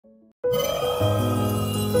Hi,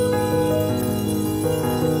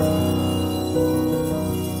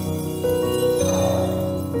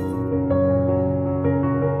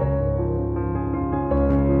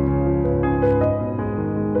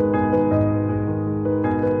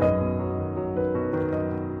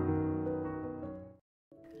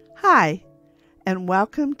 and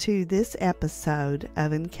welcome to this episode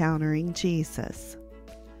of Encountering Jesus.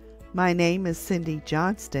 My name is Cindy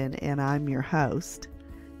Johnston, and I'm your host.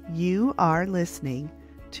 You are listening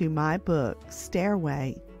to my book,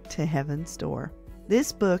 Stairway to Heaven's Door.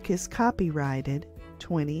 This book is copyrighted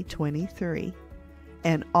 2023,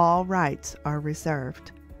 and all rights are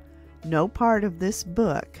reserved. No part of this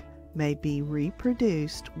book may be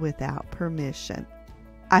reproduced without permission.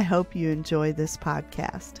 I hope you enjoy this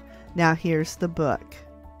podcast. Now here's the book.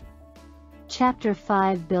 Chapter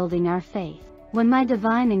 5, Building Our Faith. When my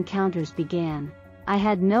divine encounters began, I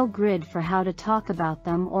had no grid for how to talk about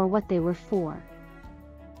them or what they were for.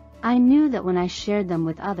 I knew that when I shared them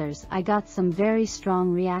with others, I got some very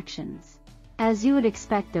strong reactions. As you would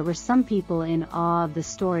expect, there were some people in awe of the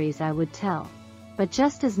stories I would tell, but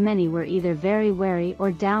just as many were either very wary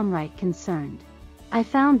or downright concerned. I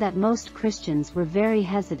found that most Christians were very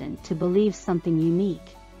hesitant to believe something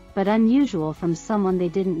unique, but unusual from someone they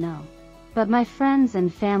didn't know. But my friends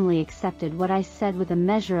and family accepted what I said with a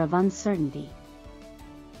measure of uncertainty.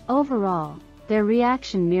 Overall, their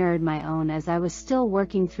reaction mirrored my own as I was still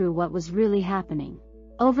working through what was really happening.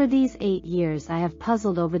 Over these 8 years, I have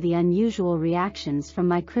puzzled over the unusual reactions from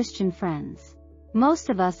my Christian friends. Most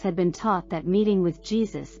of us had been taught that meeting with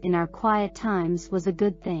Jesus in our quiet times was a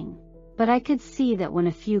good thing. But I could see that when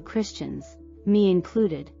a few Christians, me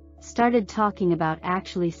included, started talking about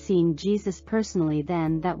actually seeing Jesus personally,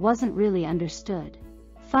 then that wasn't really understood.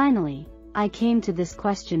 Finally, I came to this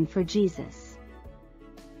question for Jesus.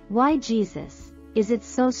 Why Jesus? Is it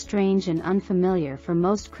so strange and unfamiliar for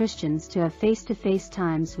most Christians to have face-to-face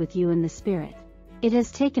times with you in the Spirit? It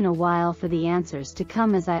has taken a while for the answers to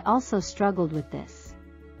come, as I also struggled with this.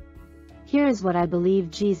 Here is what I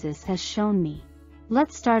believe Jesus has shown me.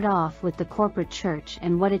 Let's start off with the corporate church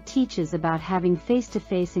and what it teaches about having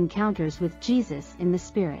face-to-face encounters with Jesus in the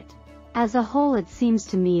Spirit. As a whole, it seems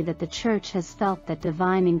to me that the church has felt that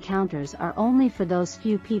divine encounters are only for those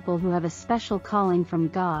few people who have a special calling from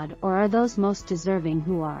God, or are those most deserving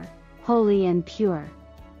who are holy and pure.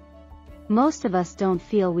 Most of us don't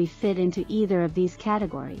feel we fit into either of these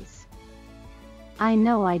categories. I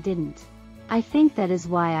know I didn't. I think that is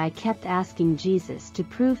why I kept asking Jesus to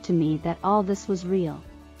prove to me that all this was real.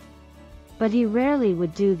 But he rarely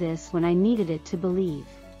would do this when I needed it to believe.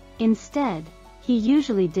 Instead, he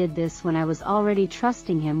usually did this when I was already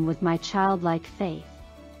trusting him with my childlike faith.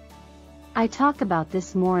 I talk about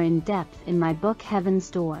this more in depth in my book Heaven's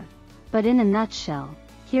Door, but in a nutshell,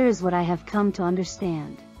 here is what I have come to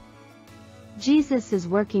understand. Jesus is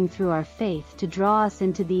working through our faith to draw us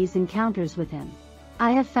into these encounters with him.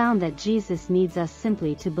 I have found that Jesus needs us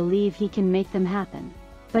simply to believe he can make them happen.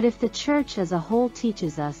 But if the church as a whole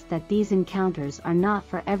teaches us that these encounters are not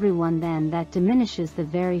for everyone, then that diminishes the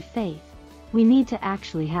very faith we need to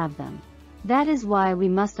actually have them. That is why we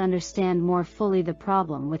must understand more fully the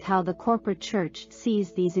problem with how the corporate church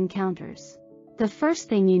sees these encounters. The first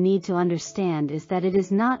thing you need to understand is that it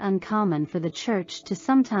is not uncommon for the church to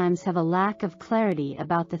sometimes have a lack of clarity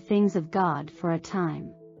about the things of God for a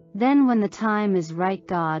time. Then when the time is right,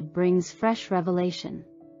 God brings fresh revelation.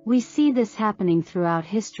 We see this happening throughout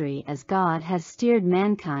history as God has steered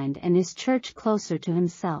mankind and his church closer to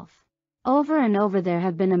himself. Over and over there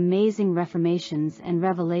have been amazing reformations and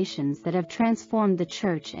revelations that have transformed the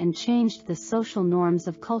church and changed the social norms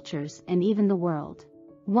of cultures and even the world.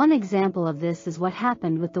 One example of this is what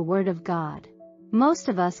happened with the Word of God. Most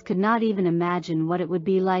of us could not even imagine what it would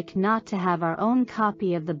be like not to have our own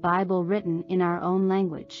copy of the Bible written in our own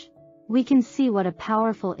language. We can see what a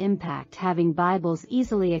powerful impact having Bibles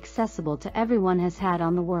easily accessible to everyone has had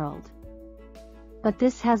on the world. But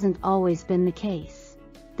this hasn't always been the case.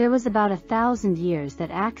 There was about 1,000 years that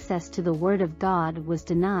access to the Word of God was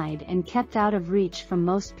denied and kept out of reach from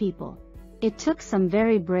most people. It took some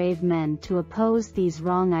very brave men to oppose these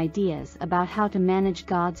wrong ideas about how to manage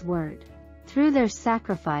God's Word. Through their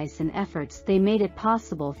sacrifice and efforts, they made it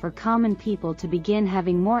possible for common people to begin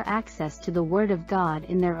having more access to the Word of God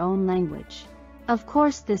in their own language. Of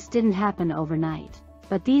course, this didn't happen overnight,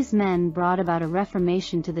 but these men brought about a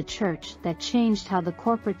reformation to the church that changed how the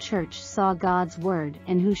corporate church saw God's Word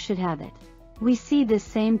and who should have it. We see this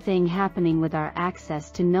same thing happening with our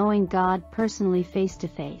access to knowing God personally face to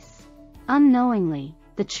face. Unknowingly,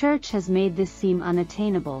 the church has made this seem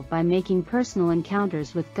unattainable by making personal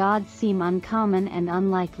encounters with God seem uncommon and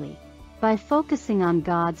unlikely. By focusing on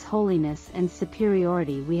God's holiness and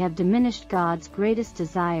superiority, we have diminished God's greatest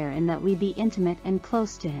desire in that we be intimate and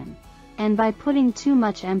close to Him. And by putting too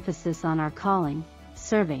much emphasis on our calling,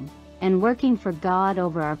 serving, and working for God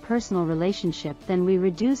over our personal relationship, then we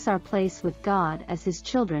reduce our place with God as His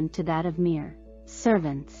children to that of mere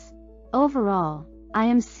servants. Overall, I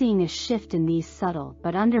am seeing a shift in these subtle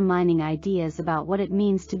but undermining ideas about what it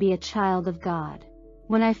means to be a child of God.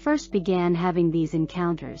 When I first began having these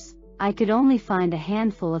encounters, I could only find a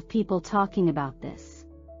handful of people talking about this.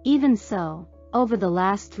 Even so, over the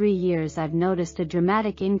last 3 years I've noticed a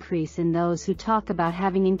dramatic increase in those who talk about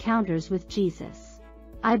having encounters with Jesus.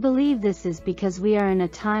 I believe this is because we are in a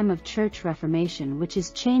time of church reformation which is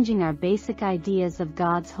changing our basic ideas of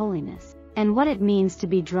God's holiness, and what it means to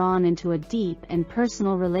be drawn into a deep and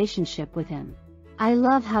personal relationship with Him. I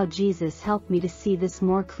love how Jesus helped me to see this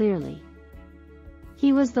more clearly.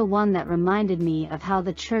 He was the one that reminded me of how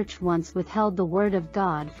the church once withheld the Word of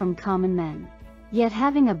God from common men. Yet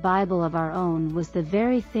having a Bible of our own was the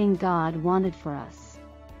very thing God wanted for us.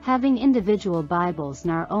 Having individual Bibles in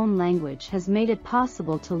our own language has made it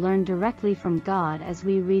possible to learn directly from God as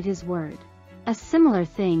we read His Word. A similar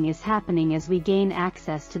thing is happening as we gain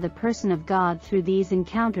access to the person of God through these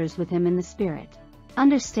encounters with Him in the Spirit.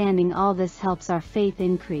 Understanding all this helps our faith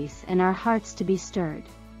increase and our hearts to be stirred.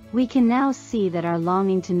 We can now see that our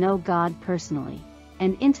longing to know God personally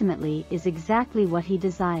and intimately is exactly what He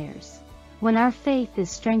desires. When our faith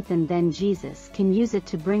is strengthened, then Jesus can use it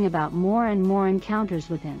to bring about more and more encounters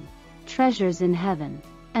with Him, treasures in heaven.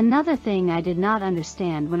 Another thing I did not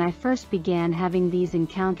understand when I first began having these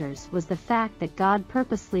encounters was the fact that God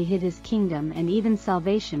purposely hid His kingdom and even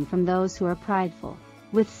salvation from those who are prideful,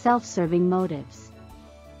 with self-serving motives.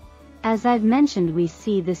 As I've mentioned, we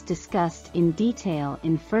see this discussed in detail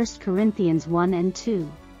in 1 Corinthians 1 and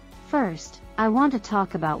 2. First, I want to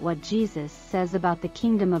talk about what Jesus says about the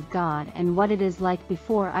kingdom of God and what it is like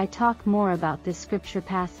before I talk more about this scripture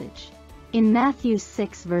passage. In Matthew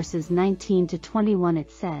 6 verses 19 to 21 it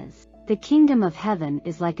says, "The kingdom of heaven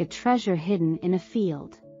is like a treasure hidden in a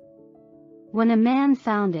field. When a man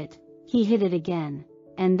found it, he hid it again,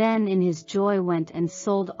 and then in his joy went and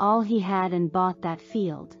sold all he had and bought that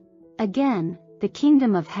field." Again, the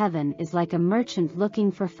kingdom of heaven is like a merchant looking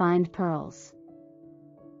for fine pearls.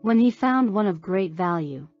 When he found one of great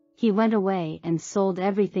value, he went away and sold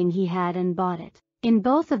everything he had and bought it. In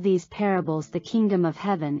both of these parables, the kingdom of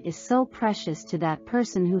heaven is so precious to that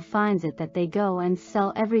person who finds it that they go and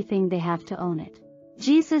sell everything they have to own it.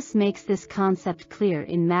 Jesus makes this concept clear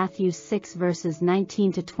in Matthew 6 verses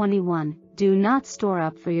 19 to 21, "Do not store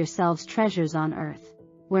up for yourselves treasures on earth,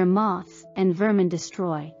 where moths and vermin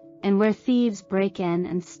destroy, and where thieves break in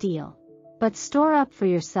and steal. But store up for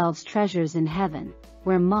yourselves treasures in heaven,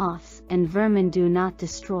 where moths and vermin do not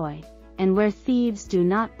destroy, and where thieves do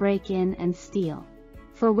not break in and steal.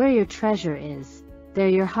 For where your treasure is, there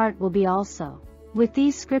your heart will be also." With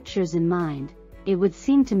these scriptures in mind, it would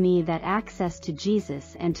seem to me that access to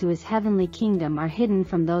Jesus and to His heavenly kingdom are hidden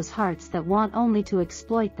from those hearts that want only to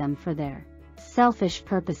exploit them for their selfish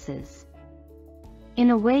purposes. In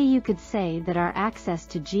a way, you could say that our access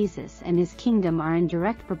to Jesus and His kingdom are in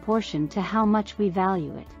direct proportion to how much we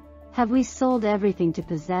value it. Have we sold everything to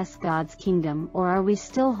possess God's kingdom, or are we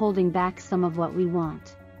still holding back some of what we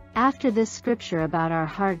want? After this scripture about our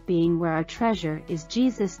heart being where our treasure is,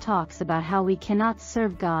 Jesus talks about how we cannot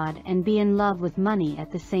serve God and be in love with money at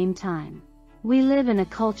the same time. We live in a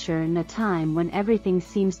culture and a time when everything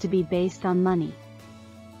seems to be based on money.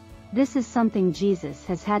 This is something Jesus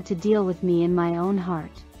has had to deal with me in my own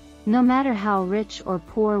heart. No matter how rich or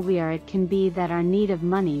poor we are, it can be that our need of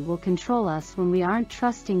money will control us when we aren't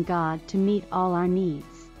trusting God to meet all our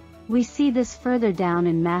needs. We see this further down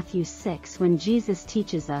in Matthew 6 when Jesus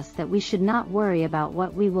teaches us that we should not worry about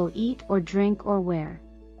what we will eat or drink or wear.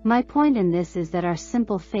 My point in this is that our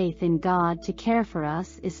simple faith in God to care for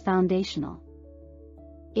us is foundational.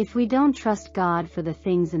 If we don't trust God for the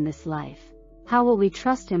things in this life, how will we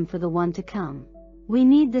trust Him for the one to come? We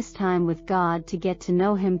need this time with God to get to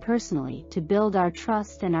know Him personally, to build our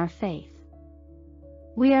trust and our faith.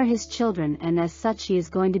 We are His children, and as such He is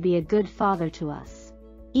going to be a good father to us.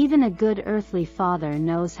 Even a good earthly father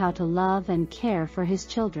knows how to love and care for his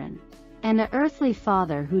children. And an earthly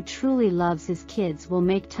father who truly loves his kids will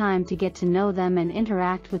make time to get to know them and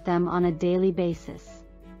interact with them on a daily basis.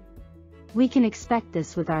 We can expect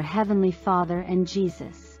this with our Heavenly Father and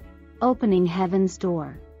Jesus. Opening heaven's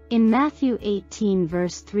door. In Matthew 18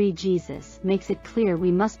 verse 3, Jesus makes it clear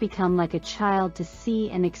we must become like a child to see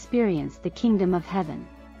and experience the kingdom of heaven.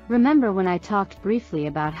 Remember when I talked briefly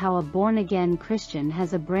about how a born-again Christian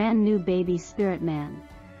has a brand new baby spirit man?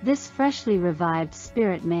 This freshly revived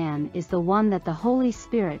spirit man is the one that the Holy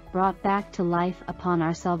Spirit brought back to life upon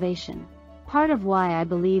our salvation. Part of why I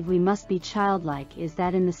believe we must be childlike is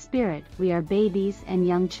that in the Spirit we are babies and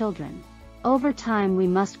young children. Over time we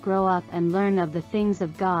must grow up and learn of the things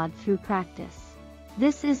of God through practice.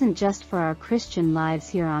 This isn't just for our Christian lives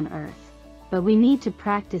here on earth, but we need to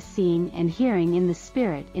practice seeing and hearing in the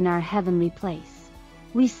Spirit in our heavenly place.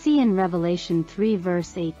 We see in Revelation 3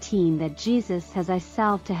 verse 18 that Jesus has I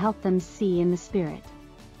salve to help them see in the Spirit.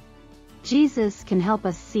 Jesus can help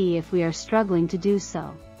us see if we are struggling to do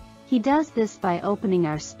so. He does this by opening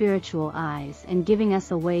our spiritual eyes and giving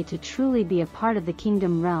us a way to truly be a part of the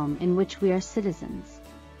kingdom realm in which we are citizens.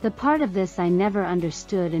 The part of this I never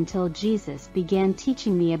understood until Jesus began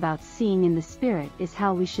teaching me about seeing in the Spirit is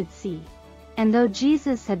how we should see. And though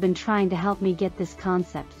Jesus had been trying to help me get this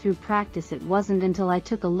concept through practice, it wasn't until I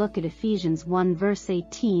took a look at Ephesians 1 verse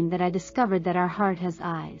 18 that I discovered that our heart has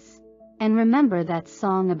eyes. And remember that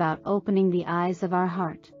song about opening the eyes of our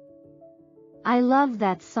heart? I loved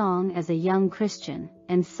that song as a young Christian,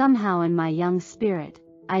 and somehow in my young spirit,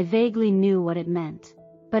 I vaguely knew what it meant.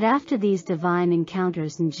 But after these divine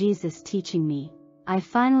encounters and Jesus teaching me, I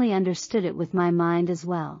finally understood it with my mind as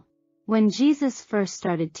well. When Jesus first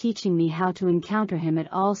started teaching me how to encounter him,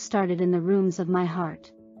 it all started in the rooms of my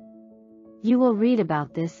heart. You will read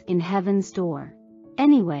about this in Heaven's Door.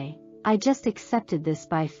 Anyway, I just accepted this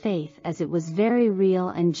by faith as it was very real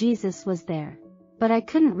and Jesus was there. But I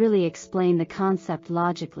couldn't really explain the concept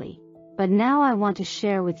logically. But now I want to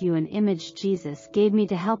share with you an image Jesus gave me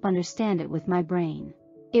to help understand it with my brain.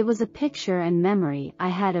 It was a picture and memory I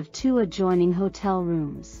had of two adjoining hotel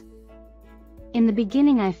rooms. In the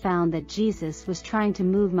beginning I found that Jesus was trying to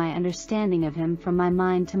move my understanding of him from my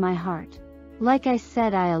mind to my heart. Like I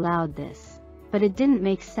said, I allowed this, but it didn't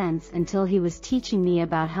make sense until he was teaching me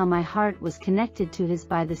about how my heart was connected to his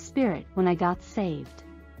by the Spirit when I got saved.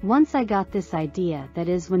 Once I got this idea, that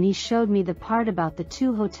is when he showed me the part about the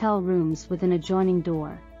two hotel rooms with an adjoining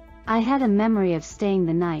door, I had a memory of staying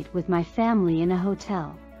the night with my family in a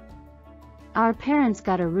hotel. Our parents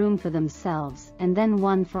got a room for themselves and then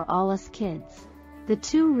one for all us kids. The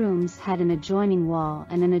two rooms had an adjoining wall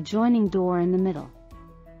and an adjoining door in the middle.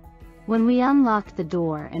 When we unlocked the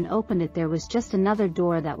door and opened it, there was just another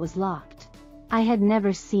door that was locked. I had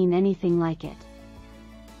never seen anything like it.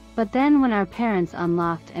 But then when our parents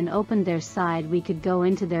unlocked and opened their side, we could go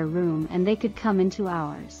into their room and they could come into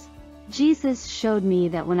ours. Jesus showed me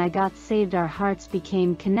that when I got saved, our hearts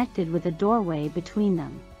became connected with a doorway between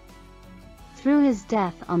them. Through his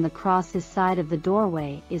death on the cross, his side of the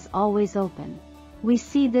doorway is always open. We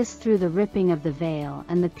see this through the ripping of the veil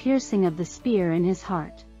and the piercing of the spear in his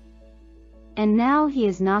heart. And now he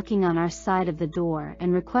is knocking on our side of the door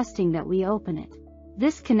and requesting that we open it.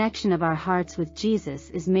 This connection of our hearts with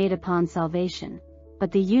Jesus is made upon salvation,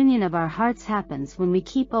 but the union of our hearts happens when we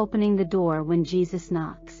keep opening the door when Jesus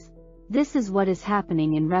knocks. This is what is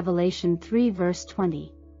happening in Revelation 3 verse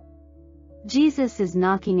 20. Jesus is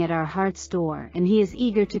knocking at our heart's door and he is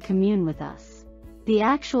eager to commune with us. The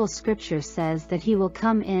actual scripture says that he will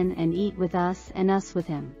come in and eat with us and us with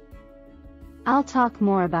him. I'll talk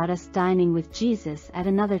more about us dining with Jesus at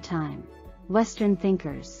another time. Western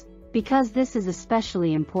thinkers. Because this is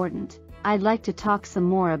especially important, I'd like to talk some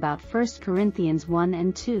more about 1 Corinthians 1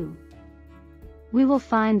 and 2. We will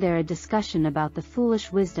find there a discussion about the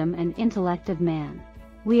foolish wisdom and intellect of man.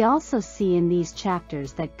 We also see in these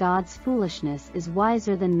chapters that God's foolishness is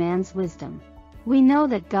wiser than man's wisdom. We know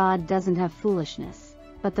that God doesn't have foolishness,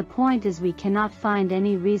 but the point is we cannot find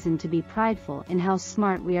any reason to be prideful in how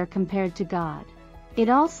smart we are compared to God. It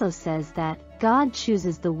also says that God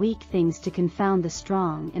chooses the weak things to confound the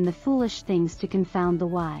strong and the foolish things to confound the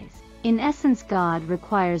wise. In essence, God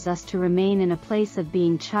requires us to remain in a place of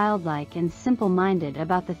being childlike and simple-minded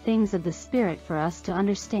about the things of the Spirit for us to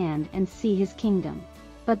understand and see his kingdom.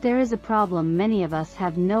 But there is a problem many of us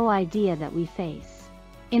have no idea that we face.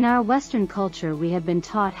 In our Western culture, we have been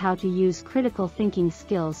taught how to use critical thinking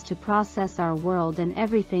skills to process our world and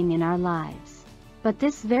everything in our lives. But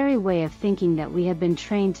this very way of thinking that we have been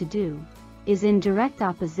trained to do is in direct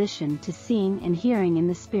opposition to seeing and hearing in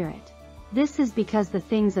the Spirit. This is because the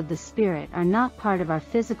things of the Spirit are not part of our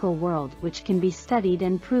physical world, which can be studied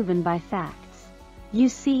and proven by facts. You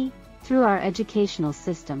see, through our educational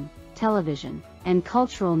system, television, and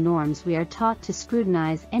cultural norms, we are taught to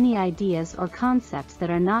scrutinize any ideas or concepts that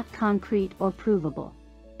are not concrete or provable.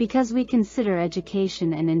 Because we consider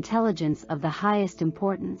education and intelligence of the highest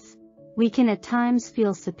importance, we can at times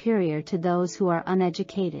feel superior to those who are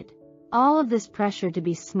uneducated. All of this pressure to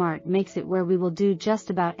be smart makes it where we will do just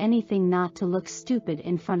about anything not to look stupid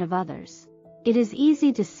in front of others. It is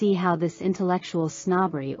easy to see how this intellectual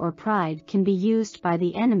snobbery or pride can be used by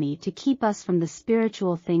the enemy to keep us from the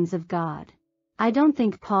spiritual things of God. I don't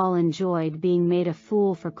think Paul enjoyed being made a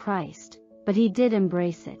fool for Christ, but he did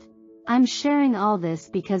embrace it. I'm sharing all this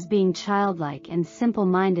because being childlike and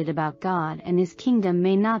simple-minded about God and His kingdom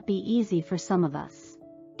may not be easy for some of us.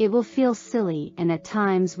 It will feel silly, and at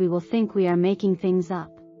times we will think we are making things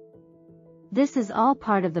up. This is all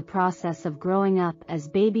part of the process of growing up as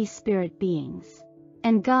baby spirit beings.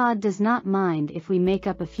 And God does not mind if we make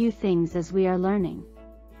up a few things as we are learning.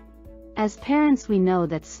 As parents, we know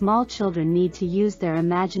that small children need to use their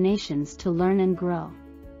imaginations to learn and grow.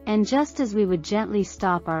 And just as we would gently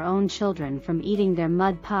stop our own children from eating their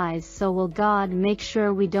mud pies, so will God make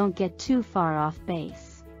sure we don't get too far off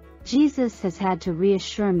base. Jesus has had to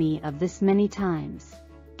reassure me of this many times.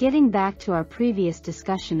 Getting back to our previous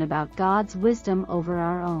discussion about God's wisdom over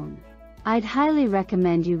our own, I'd highly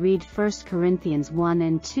recommend you read 1 Corinthians 1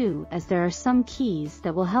 and 2, as there are some keys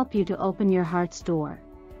that will help you to open your heart's door.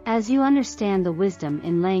 As you understand the wisdom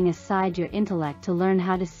in laying aside your intellect to learn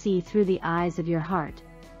how to see through the eyes of your heart,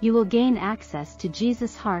 you will gain access to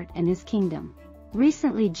Jesus' heart and His kingdom.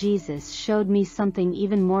 Recently, Jesus showed me something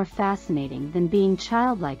even more fascinating than being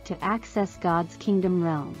childlike to access God's kingdom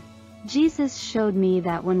realm. Jesus showed me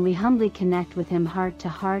that when we humbly connect with Him heart to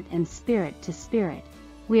heart and spirit to spirit,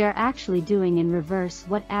 we are actually doing in reverse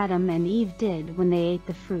what Adam and Eve did when they ate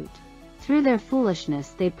the fruit. Through their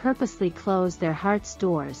foolishness, they purposely closed their heart's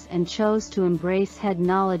doors and chose to embrace head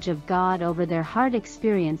knowledge of God over their heart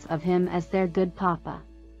experience of Him as their good papa.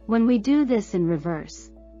 When we do this in reverse,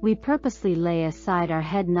 we purposely lay aside our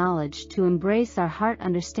head knowledge to embrace our heart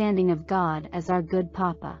understanding of God as our good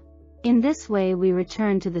papa. In this way, we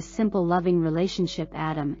return to the simple loving relationship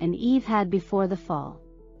Adam and Eve had before the fall.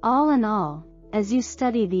 All in all, as you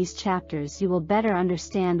study these chapters, you will better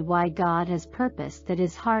understand why God has purposed that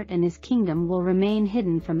His heart and His kingdom will remain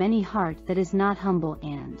hidden from any heart that is not humble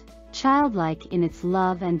and childlike in its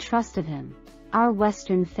love and trust of Him. Our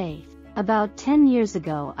Western faith. About 10 years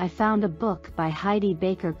ago, I found a book by Heidi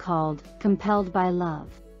Baker called Compelled by Love.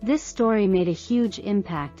 This story made a huge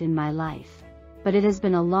impact in my life, but it has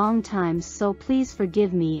been a long time, so please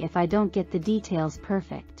forgive me if I don't get the details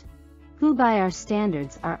perfect. Who by our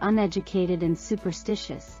standards are uneducated and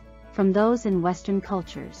superstitious, from those in Western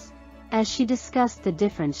cultures. As she discussed the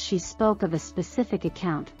difference, she spoke of a specific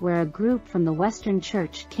account where a group from the Western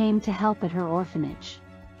Church came to help at her orphanage.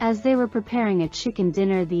 As they were preparing a chicken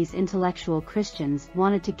dinner, these intellectual Christians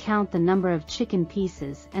wanted to count the number of chicken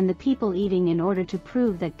pieces and the people eating in order to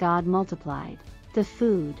prove that God multiplied the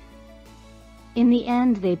food. In the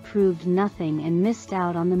end, they proved nothing and missed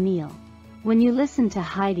out on the meal. When you listen to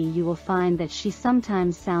Heidi, you will find that she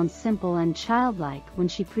sometimes sounds simple and childlike when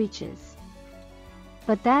she preaches.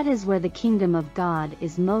 But that is where the kingdom of God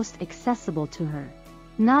is most accessible to her,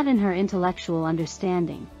 not in her intellectual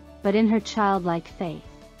understanding, but in her childlike faith.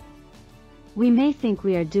 We may think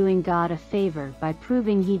we are doing God a favor by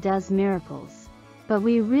proving He does miracles, but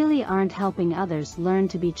we really aren't helping others learn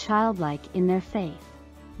to be childlike in their faith.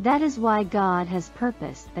 That is why God has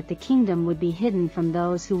purposed that the kingdom would be hidden from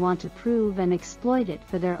those who want to prove and exploit it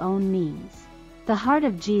for their own means. The heart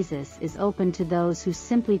of Jesus is open to those who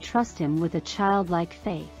simply trust Him with a childlike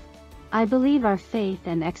faith. I believe our faith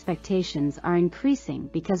and expectations are increasing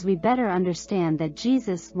because we better understand that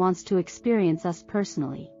Jesus wants to experience us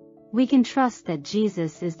personally. We can trust that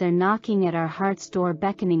Jesus is there knocking at our heart's door,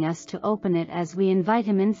 beckoning us to open it as we invite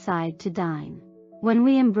Him inside to dine. When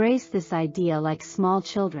we embrace this idea like small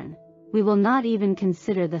children, we will not even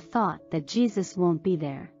consider the thought that Jesus won't be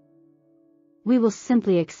there. We will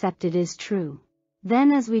simply accept it is true.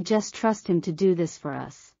 Then, as we just trust Him to do this for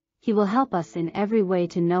us, He will help us in every way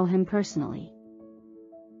to know Him personally.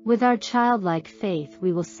 With our childlike faith,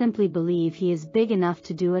 we will simply believe He is big enough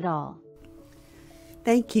to do it all.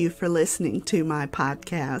 Thank you for listening to my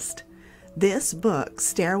podcast. This book,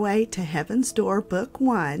 Stairway to Heaven's Door, Book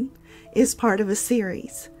 1, is part of a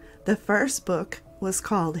series. The first book was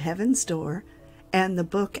called Heaven's Door, and the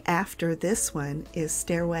book after this one is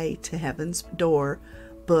Stairway to Heaven's Door,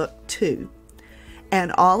 Book 2.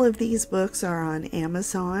 And all of these books are on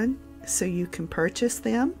Amazon, so you can purchase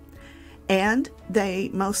them. And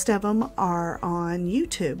most of them are on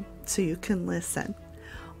YouTube, so you can listen.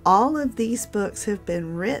 All of these books have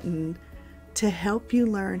been written to help you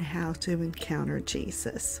learn how to encounter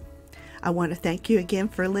Jesus. I want to thank you again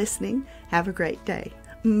for listening. Have a great day.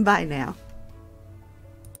 Bye now.